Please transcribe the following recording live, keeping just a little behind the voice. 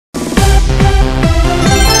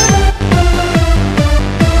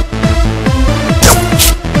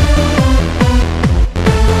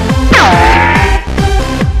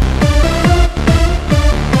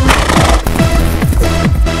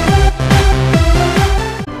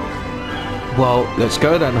Well, let's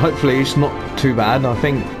go then. Hopefully it's not too bad. I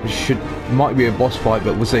think it might be a boss fight,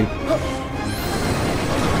 but we'll see.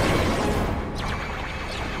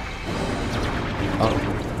 Oh.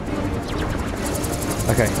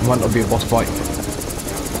 Okay, it might not be a boss fight.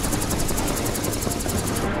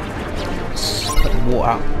 Let's put the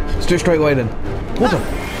water out. Let's do it straight away then. Water.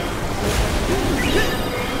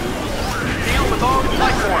 Deal with all the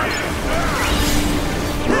platforms.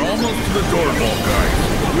 We're almost to the door vault, guys.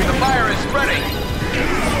 The fire is spreading.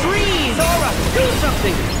 Freeze! Sora, do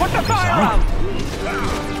something! Put the fire out!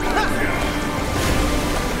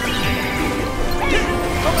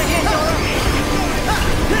 Over here, Sora!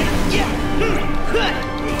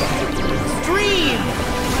 Stream!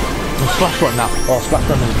 We'll splash run now. Oh, splash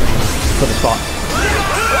run for the start.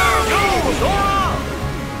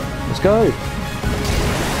 Let's go.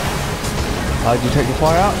 How do you take the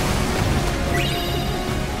fire out?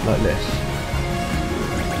 Like this.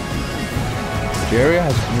 The area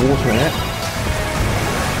has water in it.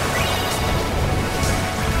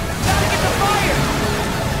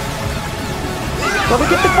 Gotta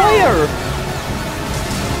get the fire!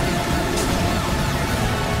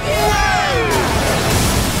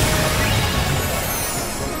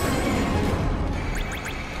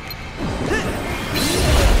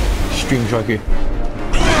 String strike you.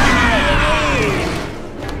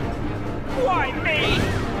 Why me?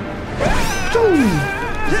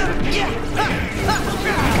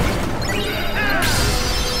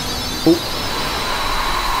 Oh,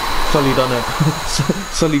 Sully done it.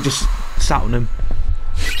 Sully just sat on him.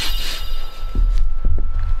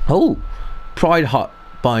 Oh, Pride Hut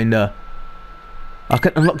binder. I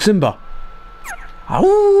can unlock Simba.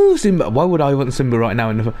 Oh, Simba. Why would I want Simba right now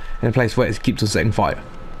in a place where it keeps on setting fire?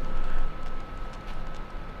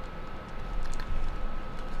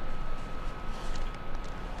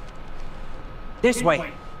 This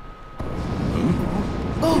way.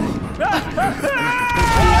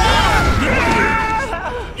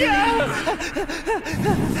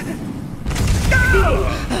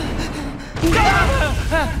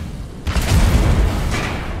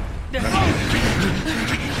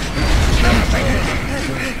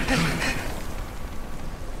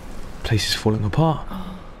 Place is falling apart.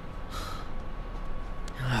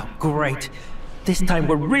 Oh, great. This time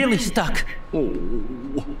we're really stuck.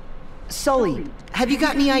 Sully, have you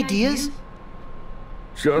got any ideas?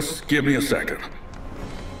 Just give me a second.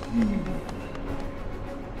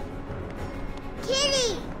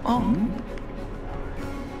 Kitty! Oh.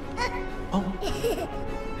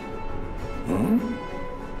 Huh?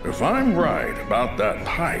 If I'm right about that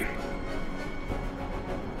pipe...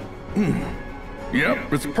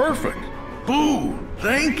 Yep, it's perfect. Boo!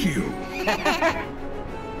 Thank you.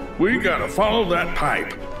 We gotta follow that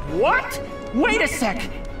pipe. What? Wait a sec!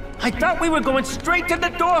 I thought we were going straight to the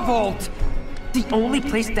door vault! The only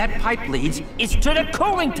place that pipe leads is to the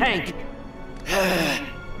cooling tank!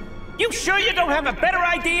 You sure you don't have a better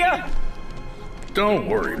idea? Don't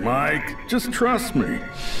worry, Mike. Just trust me.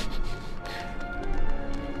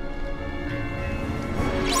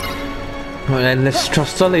 Well then, let's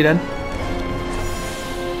trust Sully then.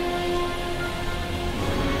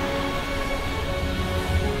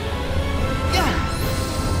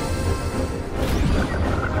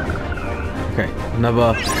 Okay,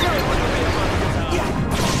 another.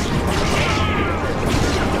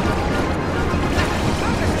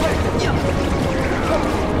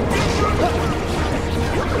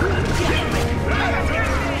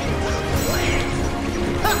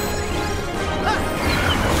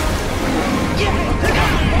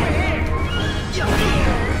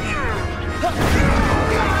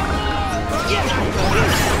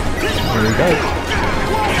 There we go.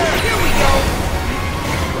 Here we go!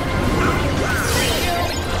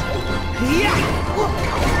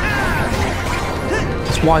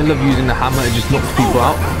 That's why I love using the hammer, it just knocks people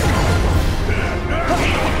out.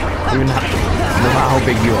 Even no matter how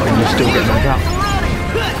big you are, you still get knocked out.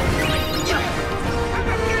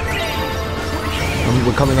 And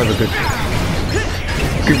we're coming over good.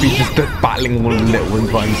 Goofy's just battling one little one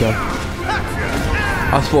by himself.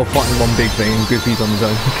 Us four fighting one big thing and Goofy's on his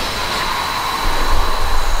own.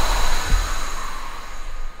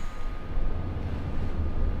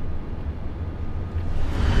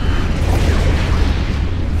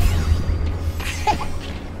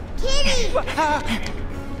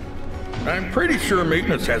 I'm pretty sure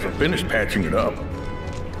maintenance hasn't finished patching it up.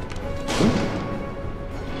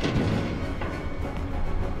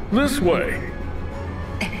 This way.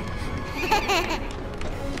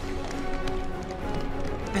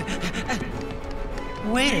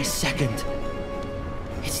 Wait a second.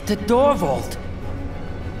 It's the door vault.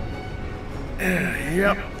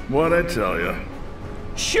 Yep, what'd I tell you?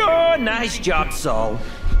 Sure, nice job, Saul.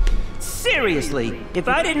 Seriously, if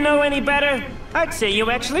I didn't know any better, I'd say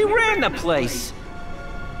you actually ran the place.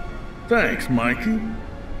 Thanks, Mikey.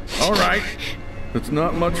 All right, it's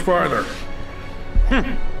not much farther.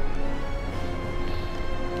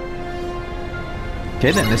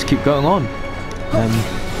 Okay then, let's keep going on.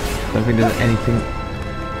 Don't think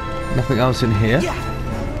there's nothing else in here.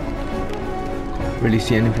 Can't really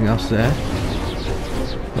see anything else there.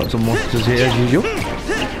 Lots of monsters here as usual.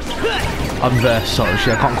 Unversed, sorry,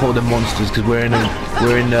 I can't call them monsters because we're in a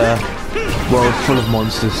world full of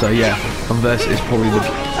monsters. So yeah, Unversed is probably the.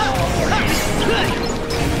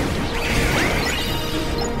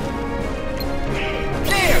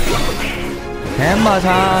 Hammer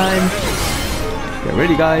time! Get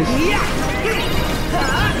ready, guys.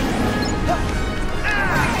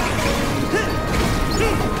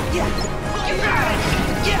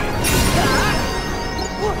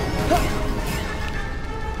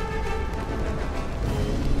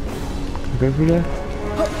 Go through there? I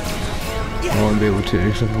won't be able to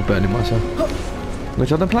because I'm burning myself.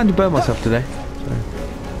 Which I don't plan to burn myself today. So.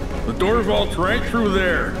 The door vault's right through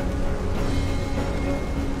there.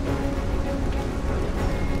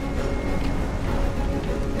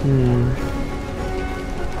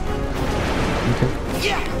 Okay.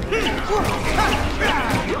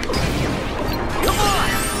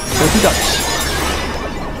 Dirty ducks.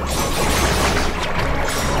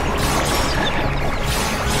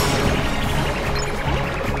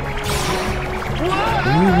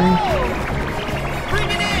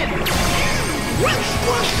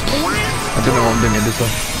 I don't know what I'm doing in this one.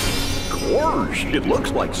 Gosh, it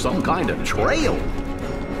looks like some kind of trail.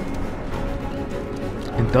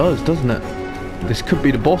 It does, doesn't it? This could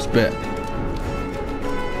be the boss bit.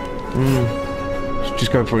 Let's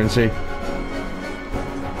just go for it and see.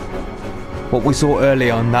 What we saw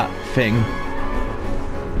earlier on that thing.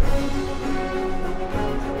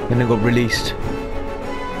 Then it got released.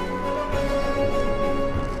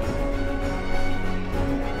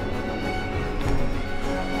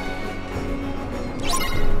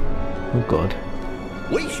 Oh god.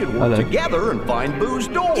 We should work together and find Boo's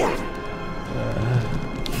door.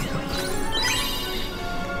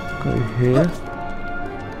 Go here.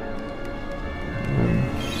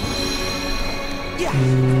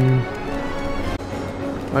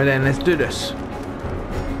 Right then, let's do this.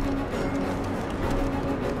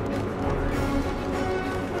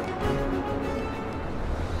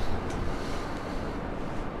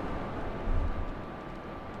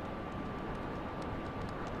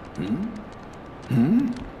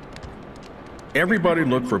 Everybody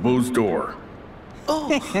look for Boo's door.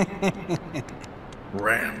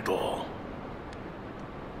 Randall.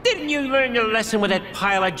 Didn't you learn your lesson with that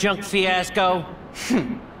pile of junk fiasco?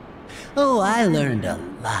 Oh, I learned a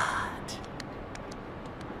lot.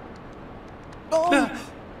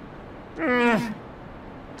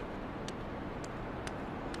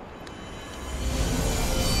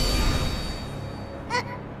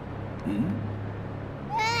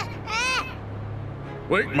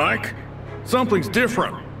 Wait, Mike. Something's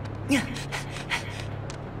different.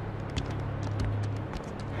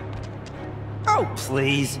 Oh,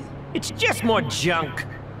 please. It's just more junk.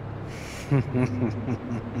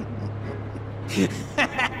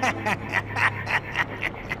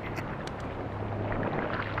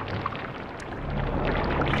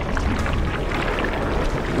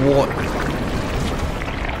 What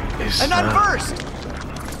is I'm not first!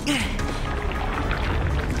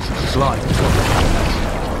 slide?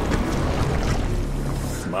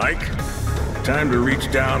 Mike, time to reach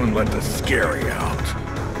down and let the scary out.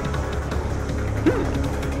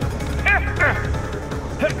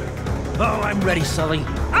 Oh, I'm ready, Sully.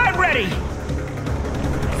 I'm ready!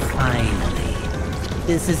 Finally.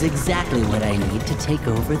 This is exactly what I need to take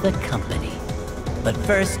over the company. But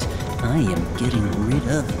first, I am getting rid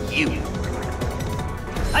of you.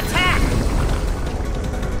 Attack!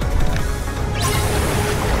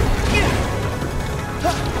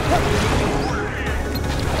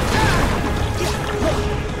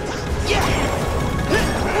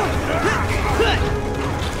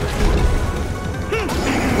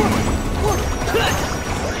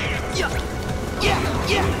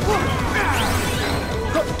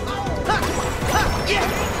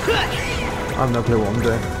 I have no clue what I'm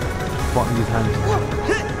doing. Fighting his hands.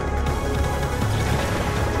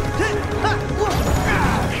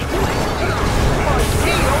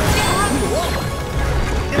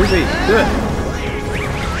 Easy, do it.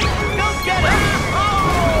 Go get him!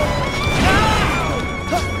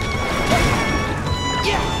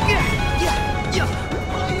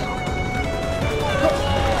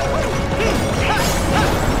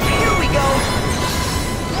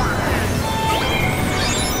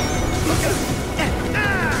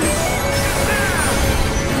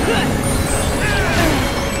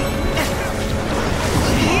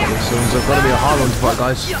 fight,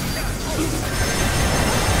 guys. So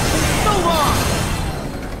long!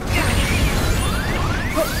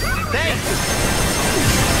 Thanks!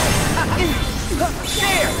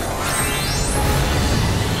 There!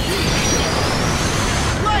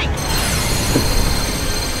 Light!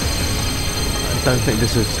 I don't think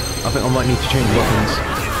this is... I think I might need to change weapons.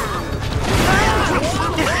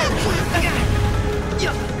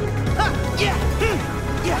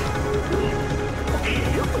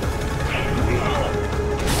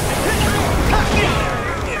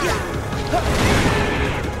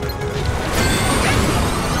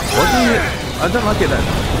 I don't like it that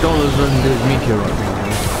Dollars and the meteorite thing.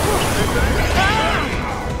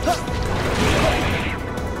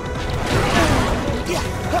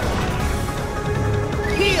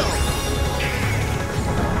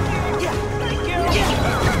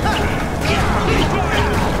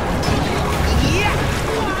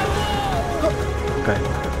 Okay.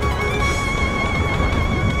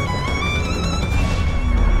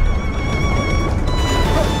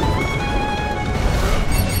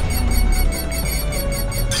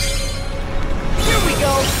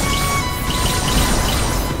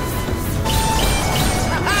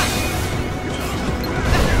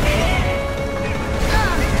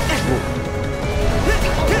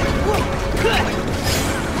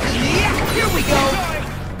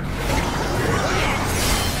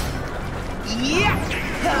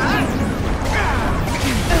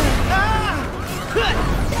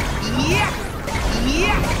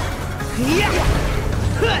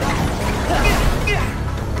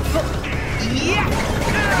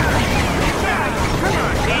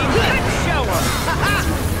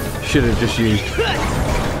 Should have just used.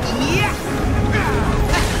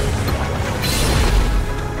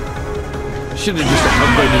 Should have just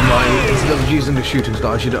upgraded my. Instead of using the shooting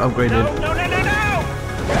star, I should have upgraded. No!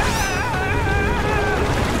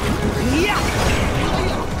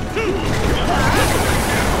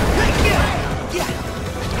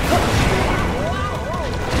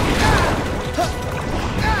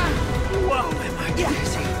 Whoa, am I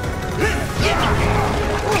crazy?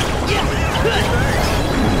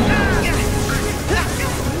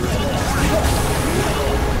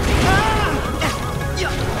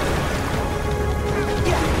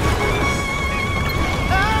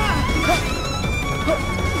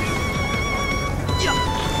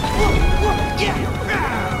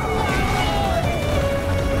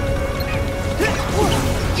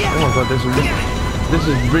 Oh my god, this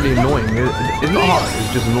is really annoying. It's not hard,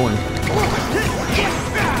 it's just annoying.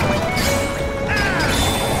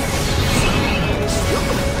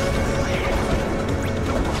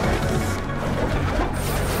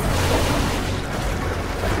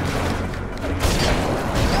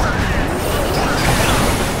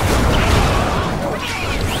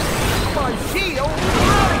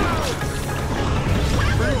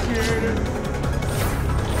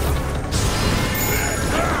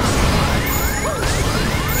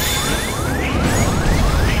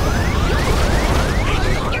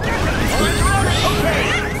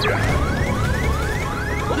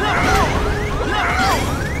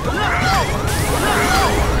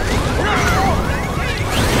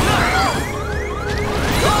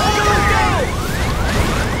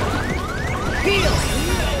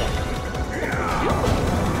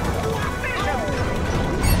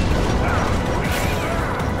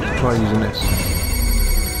 Try using this.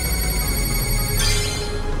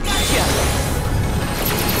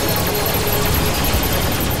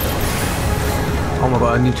 Oh my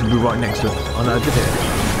god, I need to be right next to it. Oh no, I did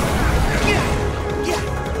it.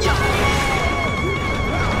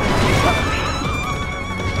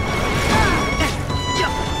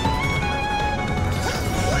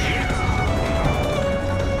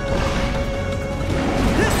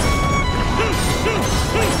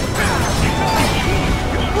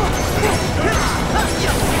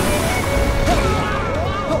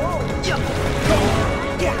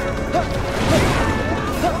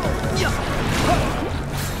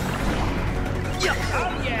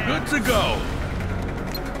 Good to go.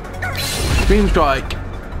 Beam strike.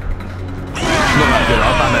 Not that good. I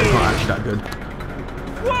found out it's not actually that good.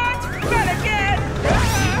 What? Not again!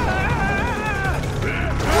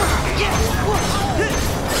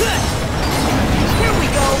 Here we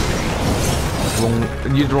go!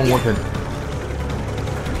 Wrong. Use the wrong weapon.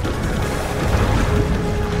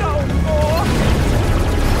 No more!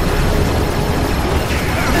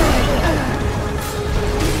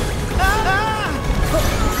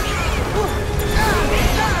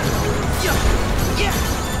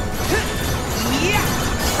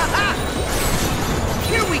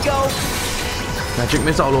 Here we go! Magic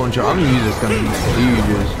missile launcher. I'm gonna use this gun. You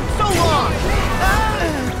use. So long!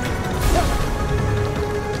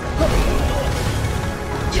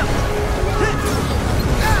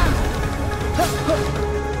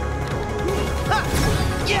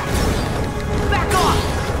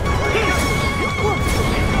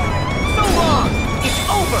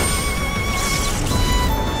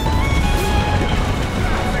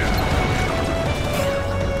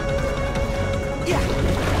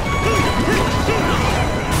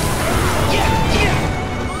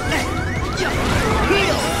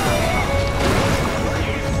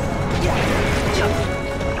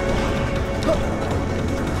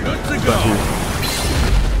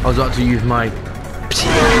 was about to use my...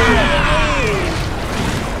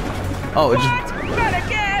 Oh, it just... Not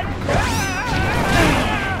again!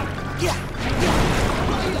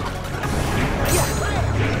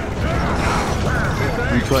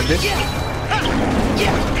 You tried this?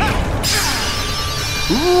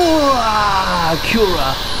 Ooh, Cura!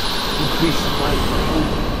 Increase my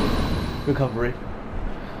recovery.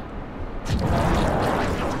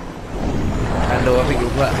 And I think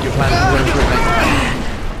your plan is going for it, mate.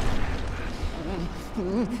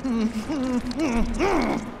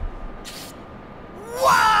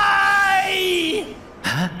 Why?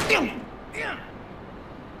 Huh?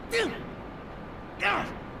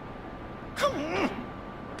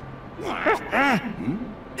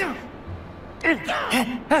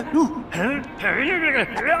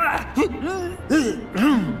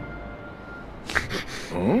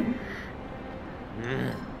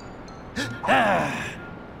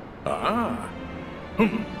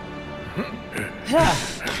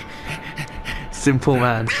 Simple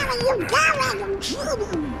man. I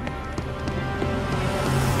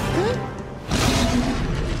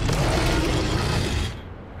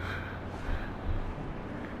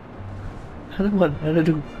don't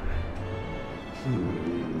do.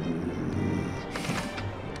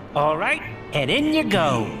 All right, and in you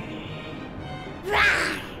go.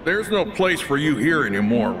 There's no place for you here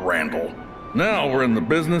anymore, Randall. Now we're in the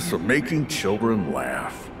business of making children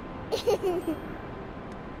laugh.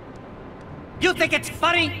 You think it's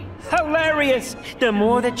funny? Hilarious. The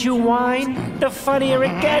more that you whine, the funnier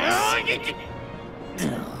it gets.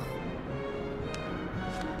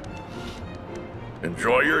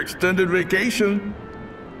 Enjoy your extended vacation.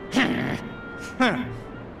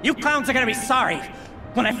 You clowns are gonna be sorry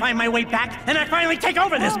when I find my way back and I finally take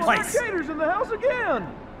over this place. Gators in the house again!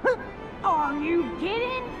 Are you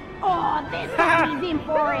kidding? Oh, this one is in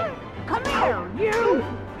for it. Come here, you!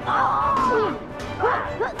 Oh!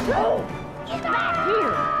 Get back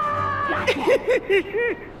here!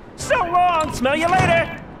 Gotcha! So long. Smell you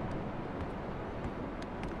later.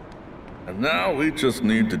 And now we just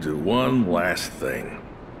need to do one last thing.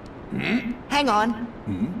 Hang on.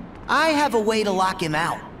 I have a way to lock him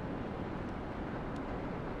out.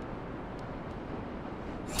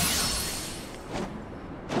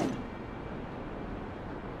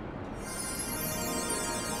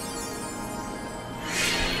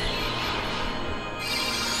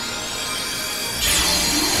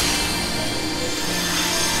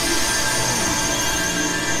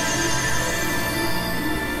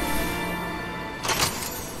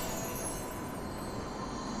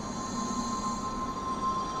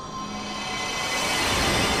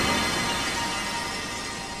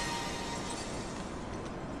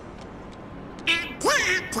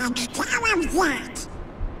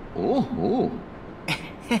 Oh.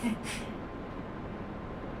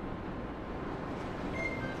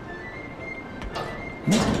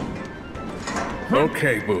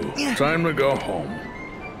 Okay, Boo. Time to go home.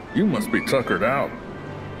 You must be tuckered out.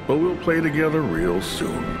 But we'll play together real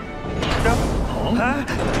soon. Huh?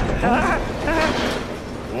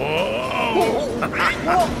 Whoa!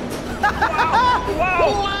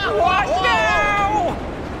 Whoa! What now?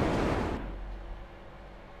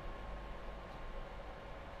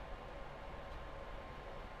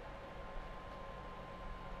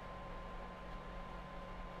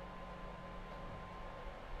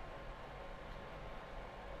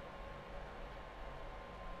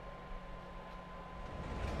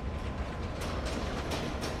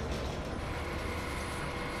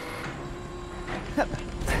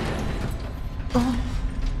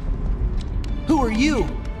 Who are you?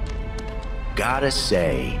 Gotta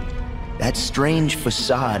say, that strange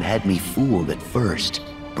facade had me fooled at first,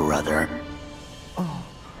 brother.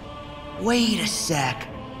 Wait a sec.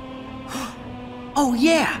 Oh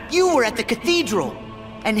yeah, you were at the cathedral.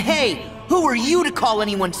 And hey, who are you to call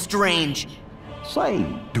anyone strange? Say,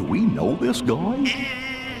 do we know this guy?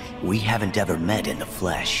 We haven't ever met in the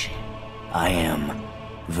flesh. I am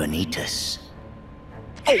Vanitas.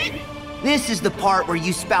 Oh, this is the part where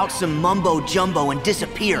you spout some mumbo-jumbo and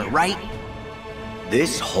disappear, right?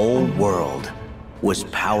 This whole world was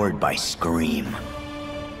powered by Scream.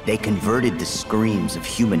 They converted the screams of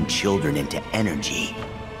human children into energy.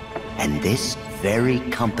 And this very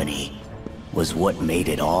company was what made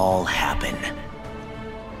it all happen.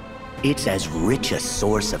 It's as rich a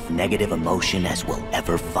source of negative emotion as we'll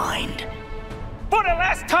ever find. For the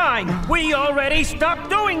last time, we already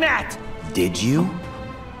stopped doing that. Did you?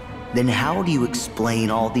 Then how do you explain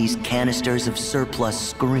all these canisters of surplus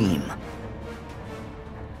Scream?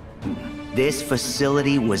 This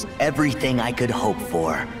facility was everything I could hope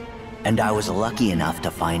for, and I was lucky enough to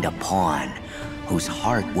find a pawn whose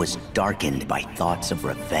heart was darkened by thoughts of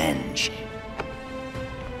revenge.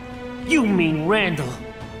 You mean Randall?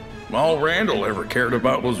 All Randall ever cared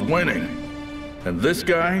about was winning. And this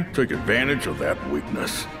guy took advantage of that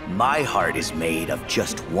weakness. My heart is made of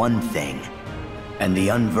just one thing. And the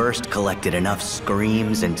unversed collected enough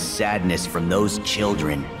screams and sadness from those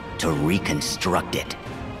children to reconstruct it.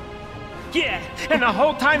 Yeah, and the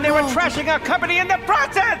whole time they were trashing our company in the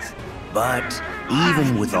process! But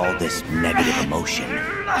even with all this negative emotion,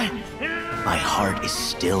 my heart is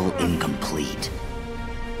still incomplete.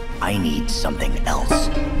 I need something else.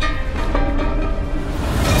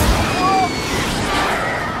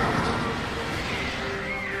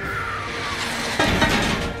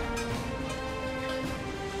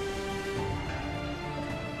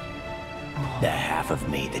 The half of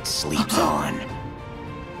me that sleeps on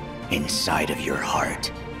inside of your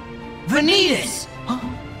heart. Vanitas!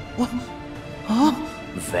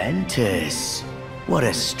 Ventus. What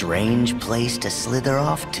a strange place to slither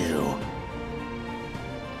off to.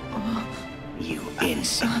 You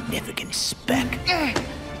insignificant speck.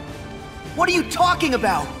 What are you talking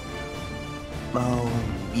about? Oh,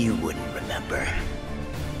 you wouldn't remember.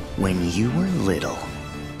 When you were little,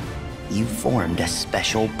 you formed a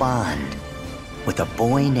special bond with a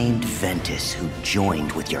boy named Ventus who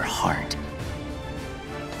joined with your heart.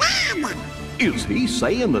 Is he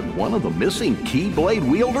saying that one of the missing Keyblade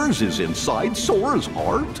wielders is inside Sora's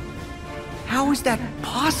heart? How is that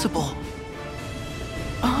possible?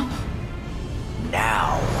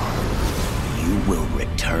 Now, you will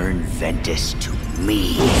return Ventus to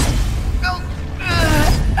me.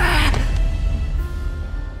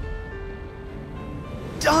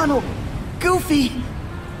 Donald! Goofy!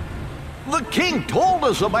 The king told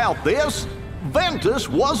us about this. Ventus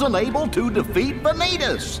wasn't able to defeat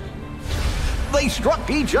Vanitas. They struck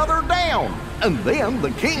each other down, and then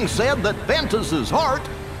the king said that Ventus's heart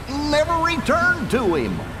never returned to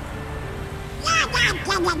him.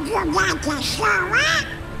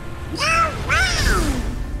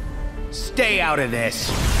 Stay out of this.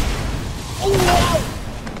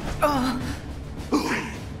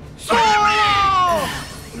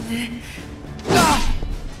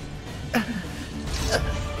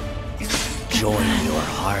 Join your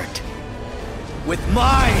heart with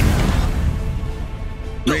mine.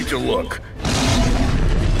 Made you look.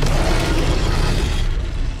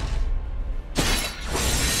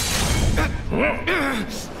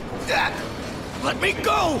 Let me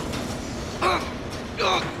go!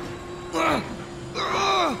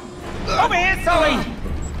 Over here, Sully!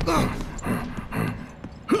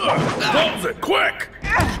 Close it, quick!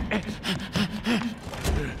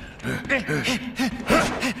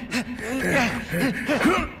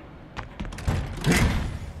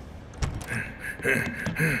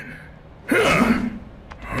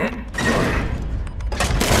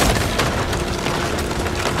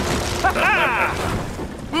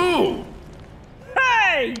 Ooh!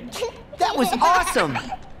 Hey! That was awesome!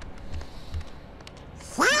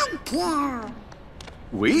 Thank you.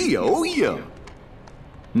 We owe you.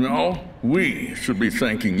 No, we should be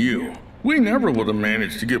thanking you. We never would have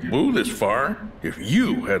managed to get Boo this far if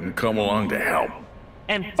you hadn't come along to help.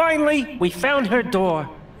 And finally, we found her door.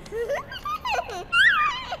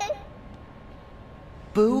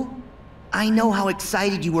 Boo, I know how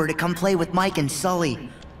excited you were to come play with Mike and Sully.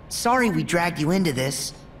 Sorry we dragged you into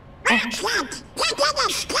this.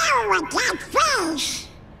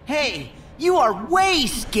 Hey, you are way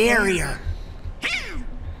scarier.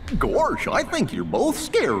 Gosh, I think you're both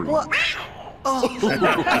scary. What?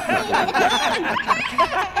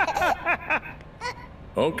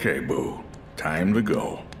 Okay, Boo. Time to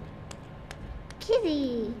go.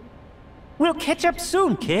 Kitty. We'll catch up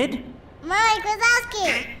soon, kid. Mike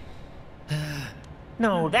Wazowski.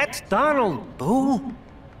 No, that's Donald, Boo.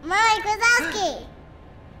 Mike Wazowski.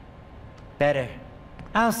 Better.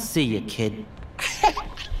 I'll see you, kid.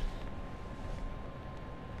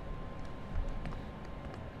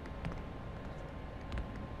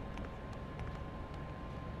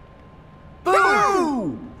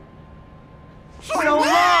 Boo! So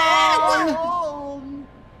long!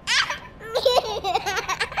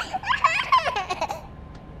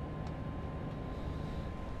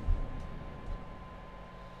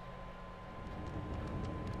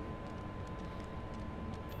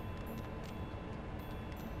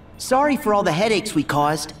 Sorry for all the headaches we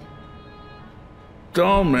caused.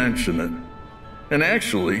 Don't mention it. And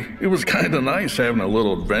actually, it was kind of nice having a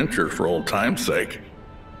little adventure for old time's sake.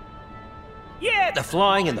 Yeah, the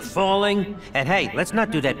flying and the falling. And hey, let's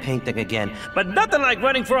not do that paint thing again. But nothing like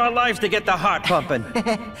running for our lives to get the heart pumping.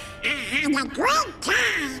 I had a great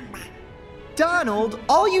time. Donald,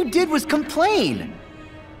 all you did was complain.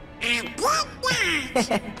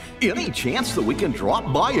 Any chance that we can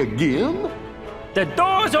drop by again? The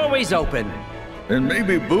door's always open. And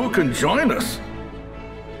maybe Boo can join us.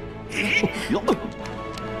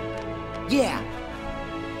 Yeah.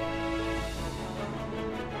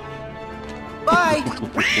 Bye.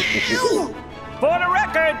 For the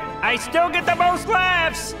record, I still get the most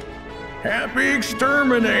laughs. Happy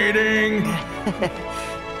exterminating!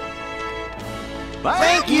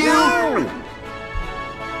 Thank you!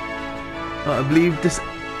 I believe this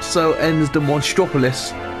so ends the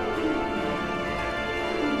Monstropolis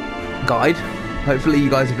guide. Hopefully you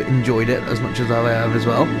guys have enjoyed it as much as I have as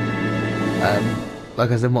well.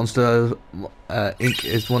 Like I said, Monster Inc.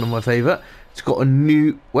 is one of my favourite. It's got a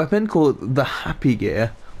new weapon called the Happy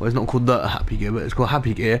Gear. Well, it's not called the Happy Gear, but it's called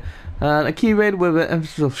Happy Gear. And a keyblade with an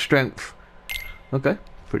emphasis of strength. Okay,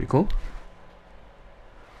 pretty cool.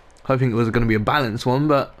 Hoping it was going to be a balanced one,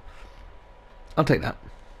 but I'll take that.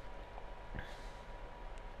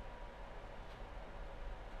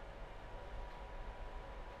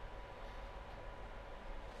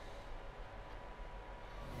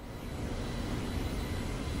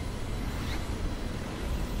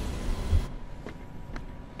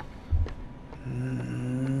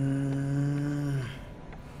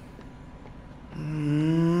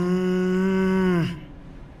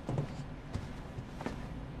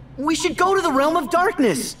 We should go to the Realm of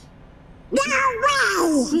Darkness. No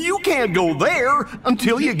way! You can't go there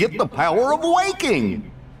until you get the power of waking.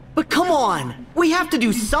 But come on, we have to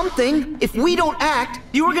do something. If we don't act,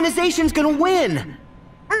 the organization's gonna win.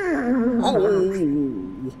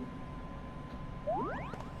 Oh.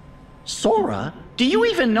 Sora, do you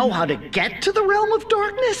even know how to get to the Realm of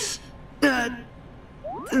Darkness?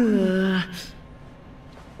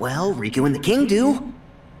 Well, Riku and the King do.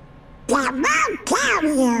 I won't tell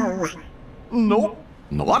you. Nope.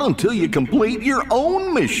 Not until you complete your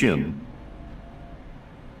own mission.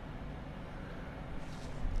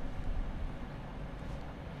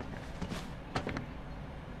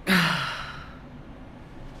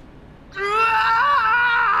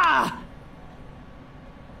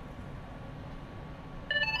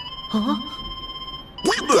 Huh?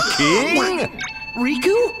 The King?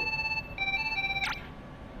 Riku?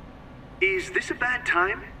 Is this a bad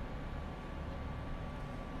time?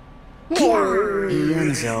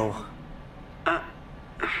 Enzo.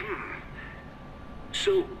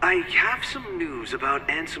 So, I have some news about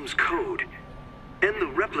Ansem's code, and the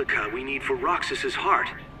replica we need for Roxas's heart.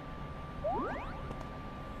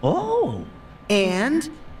 Oh. And?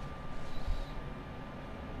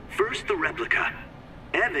 First, the replica.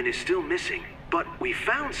 Evan is still missing, but we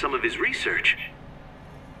found some of his research.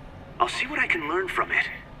 I'll see what I can learn from it.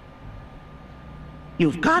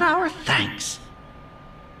 You've got our thanks.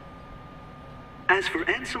 As for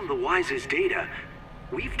Ansem the Wise's data,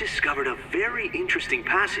 we've discovered a very interesting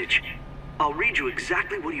passage. I'll read you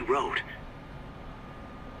exactly what he wrote.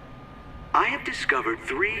 I have discovered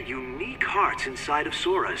 3 unique hearts inside of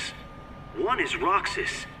Sora's. One is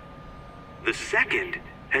Roxas. The second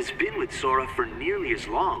has been with Sora for nearly as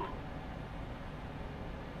long.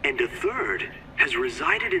 And a third has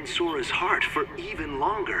resided in Sora's heart for even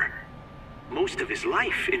longer. Most of his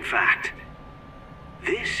life, in fact.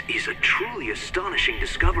 This is a truly astonishing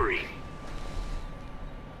discovery.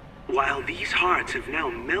 While these hearts have now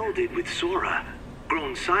melded with Sora,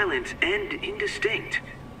 grown silent and indistinct,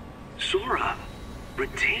 Sora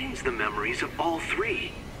retains the memories of all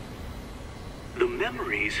 3. The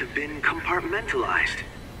memories have been compartmentalized,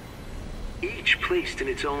 each placed in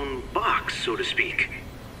its own box, so to speak.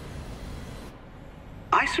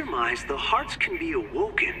 I surmise the hearts can be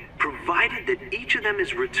awoken, provided that each of them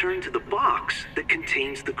is returned to the box that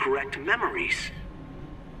contains the correct memories.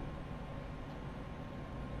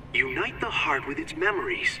 Unite the heart with its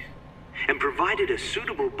memories, and provide it a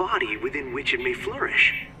suitable body within which it may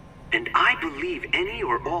flourish. And I believe any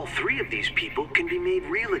or all 3 of these people can be made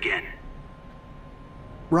real again.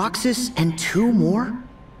 Roxas and 2 more?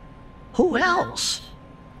 Who else?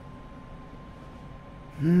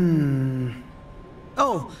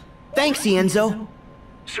 Oh, thanks, Enzo.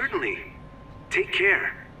 Certainly. Take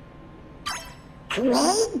care. 3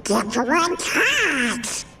 different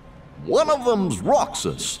hearts. One of them's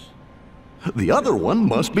Roxas. The other one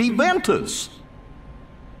must be Ventus.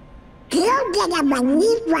 You didn't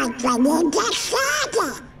believe what the ninja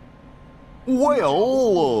said.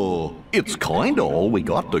 Well, it's kinda all we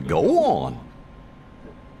got to go on.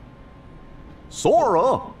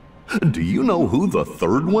 Sora, do you know who the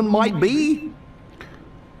third one might be?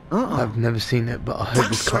 I've never seen it, but I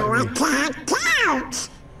heard it's quite So I new. can't count.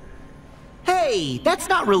 Hey, that's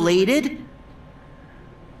not related.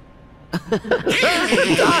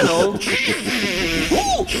 Donald!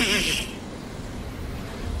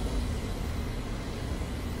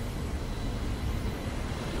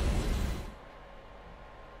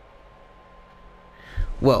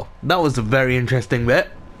 Well, that was a very interesting bit.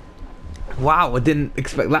 Wow, I didn't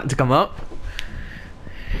expect that to come up.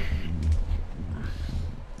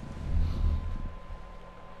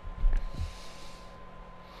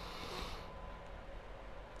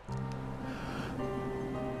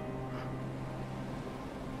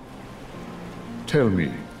 Tell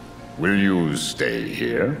me, will you stay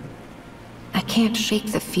here? I can't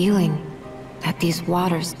shake the feeling that these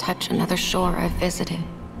waters touch another shore I've visited.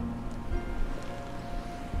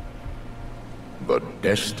 The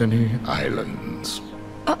Destiny Islands.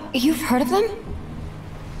 You've heard of them?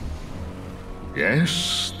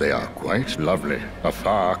 Yes, they are quite lovely. A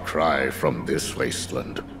far cry from this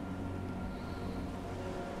wasteland.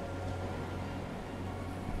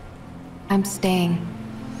 I'm staying.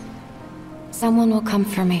 Someone will come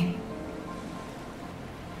for me.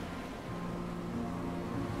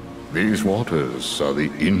 These waters are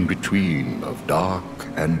the in-between of dark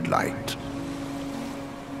and light.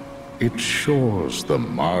 It shores the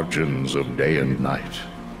margins of day and night.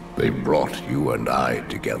 They brought you and I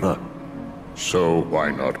together. So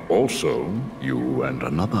why not also you and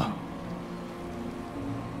another?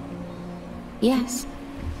 Yes.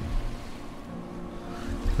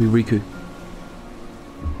 Riku.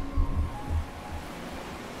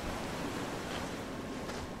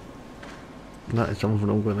 That is someone from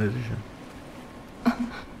an organization.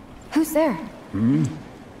 Who's there?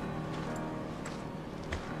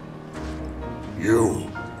 You.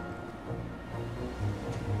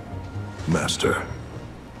 Master,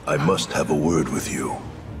 I must have a word with you.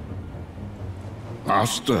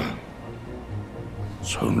 Master?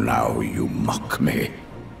 So now you mock me.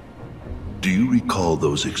 Do you recall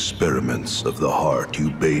those experiments of the heart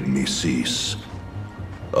you bade me cease?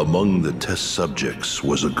 Among the test subjects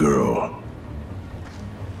was a girl.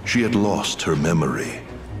 She had lost her memory,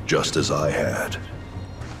 just as I had.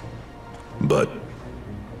 But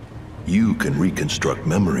you can reconstruct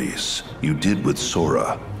memories. You did with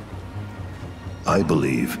Sora. I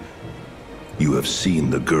believe you have seen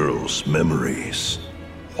the girl's memories.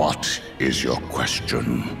 What is your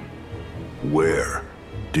question? Where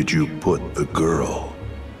did you put the girl?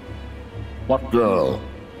 What girl?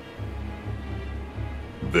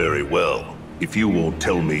 Very well. If you won't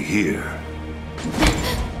tell me here.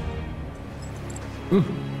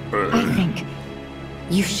 I think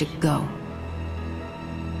you should go.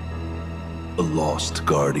 A lost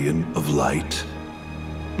guardian of light?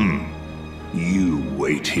 You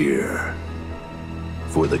wait here.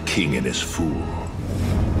 For the king and his fool.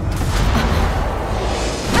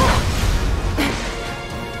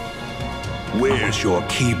 Where's your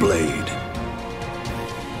Keyblade?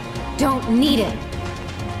 Don't need it.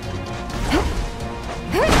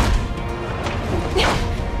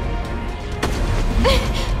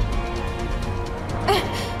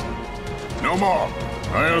 No more.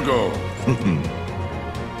 I'll go.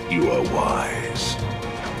 You are wise.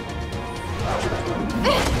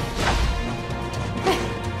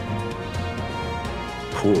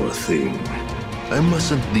 Poor thing. I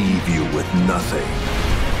mustn't leave you with nothing.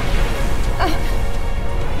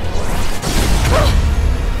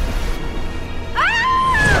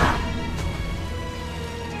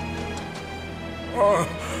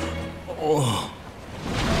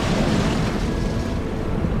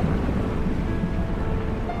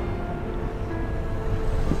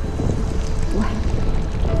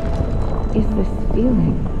 What is this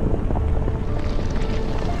feeling?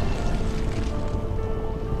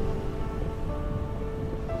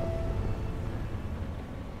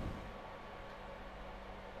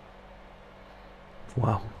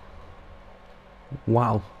 Wow.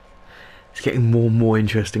 Wow. It's getting more and more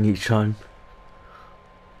interesting each time.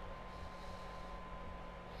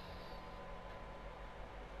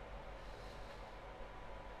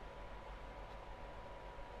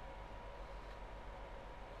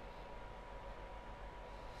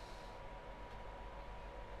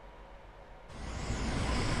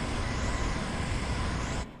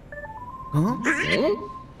 Huh?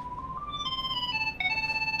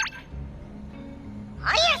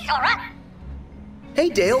 Hiya, Sora. Hey,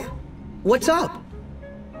 Dale. What's up?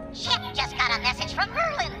 Chip just got a message from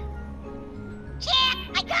Merlin. Chip,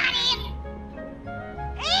 I got him.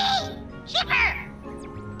 Hey, Chipper.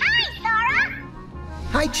 Hi, Sora.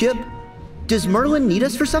 Hi, Chip. Does Merlin need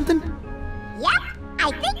us for something? Yep,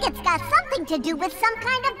 I think it's got something to do with some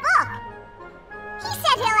kind of book. He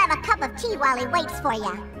said he'll have a cup of tea while he waits for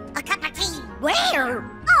you. A cup of tea where?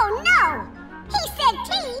 Oh, no. He said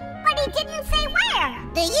tea, but he didn't say where.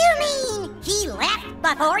 Do you mean he left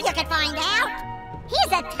before you could find out?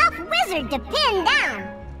 He's a tough wizard to pin down.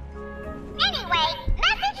 Anyway,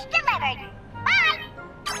 message delivered. Bye.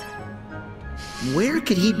 Where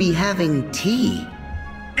could he be having tea?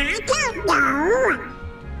 I don't know.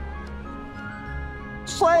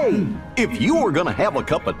 Say, if you were gonna have a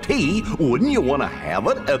cup of tea, wouldn't you want to have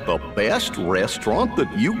it at the best restaurant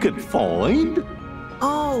that you could find?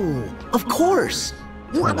 Oh, of course.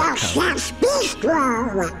 Chef's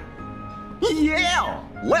Bistro. Yeah!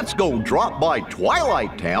 Let's go drop by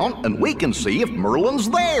Twilight Town and we can see if Merlin's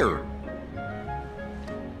there.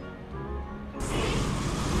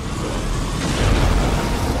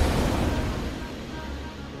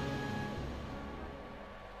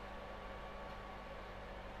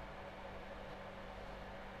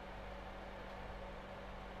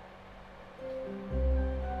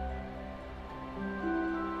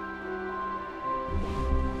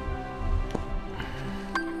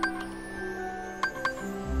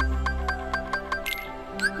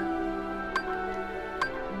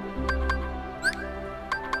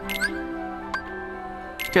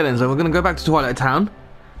 Okay then, so we're going to go back to Twilight Town,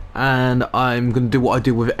 and I'm going to do what I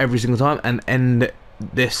do with it every single time and end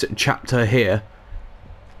this chapter here.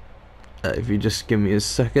 If you just give me a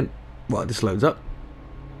second while this loads up.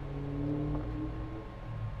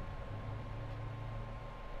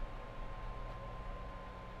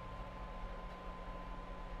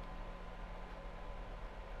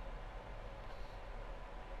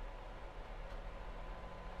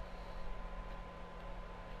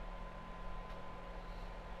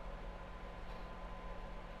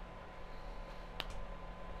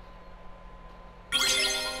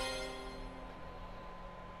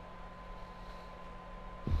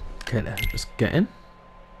 Okay, let's just get in.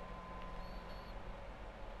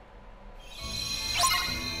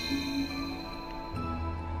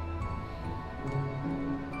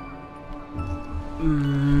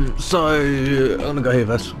 So I'm gonna go here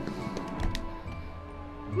first.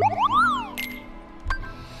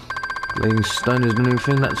 Laying stone is the new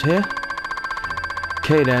thing that's here.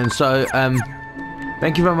 Okay then, so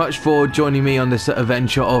thank you very much for joining me on this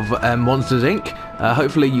adventure of Monsters Inc.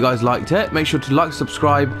 Hopefully you guys liked it. Make sure to like,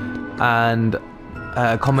 subscribe, and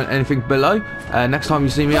comment anything below. Next time you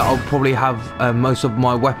see me, I'll probably have most of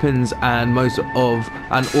my weapons and all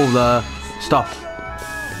the stuff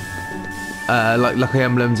like lucky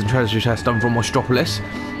emblems and treasure chests done from Monstropolis.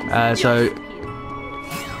 So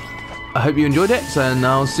I hope you enjoyed it, and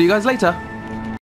I'll see you guys later.